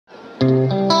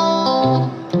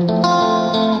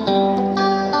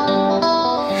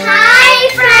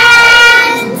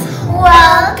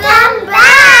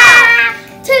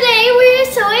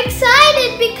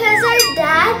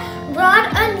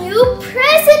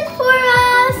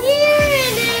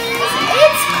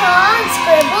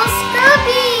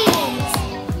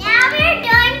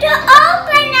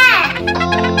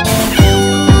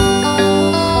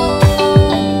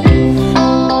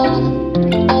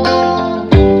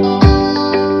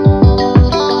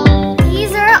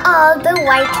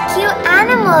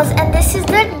And this is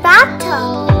the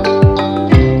bathtub.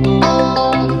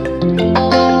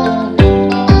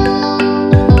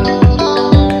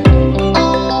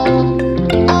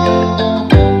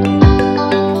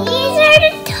 These are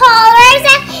the towels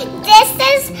and this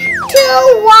is to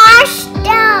wash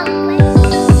them.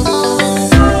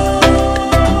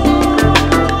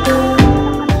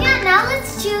 Yeah, now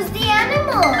let's choose the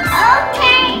animals.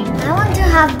 Okay. I want to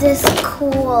have this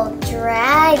cool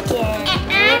dragon.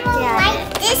 I will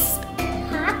like this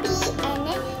puppy and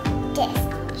this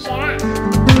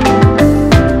giraffe.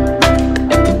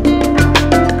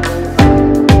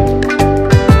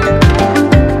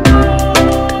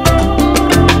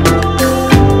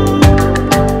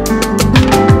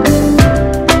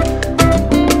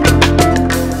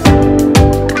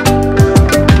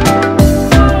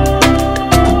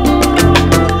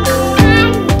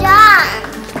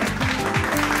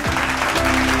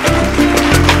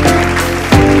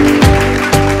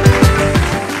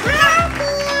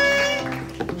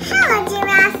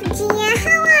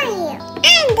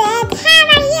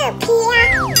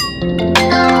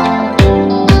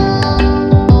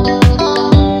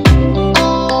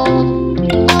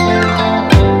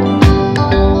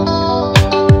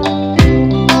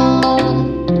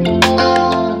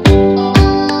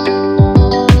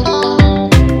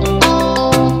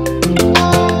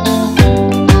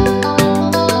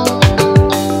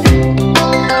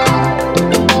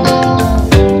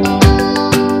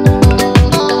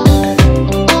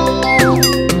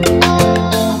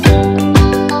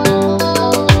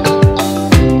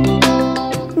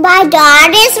 My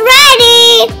dog is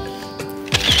ready!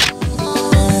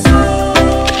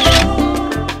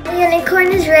 The unicorn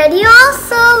is ready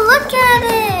also, look at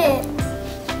it!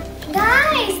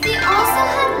 Guys, they also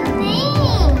have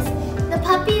names. The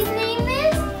puppy's name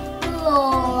is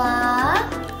Lola.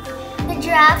 The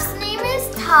giraffe's name is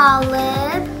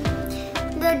Talib.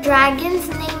 The dragon's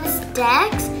name is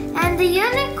Dex. And the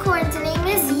unicorn's name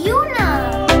is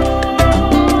Yuna.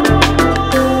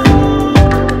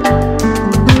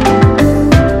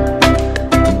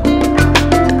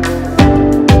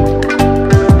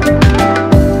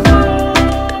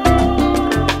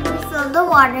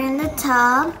 Water in the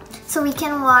tub so we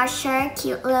can wash our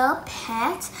cute little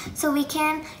pets so we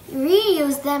can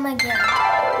reuse them again.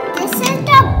 This is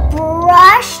the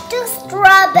brush to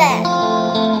scrub it.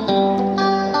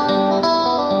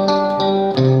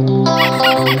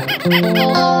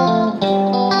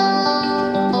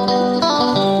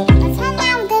 Let's hang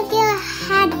out with your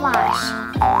head wash.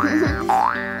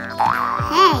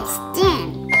 Hey, Stan,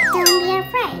 don't be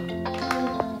afraid.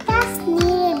 That's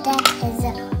needed that is a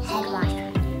head wash.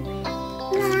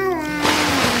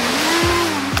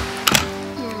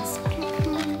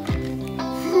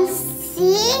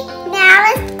 See? Now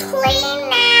it's clean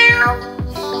now.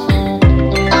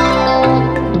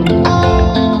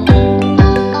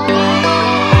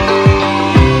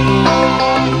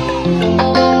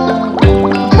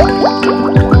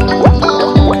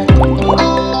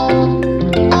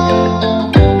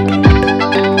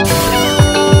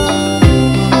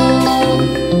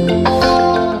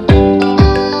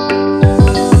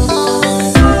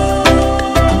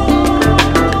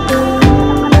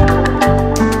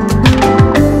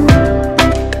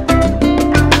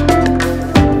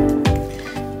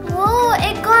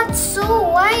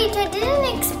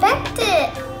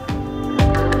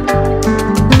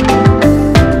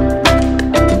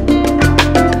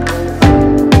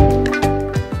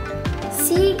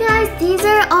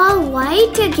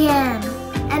 Again,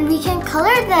 and we can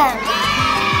color them.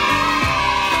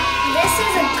 This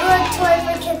is a good toy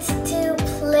for kids to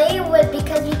play with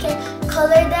because you can color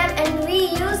them and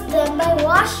reuse them by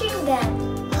washing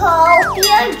them. Hope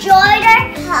you enjoyed our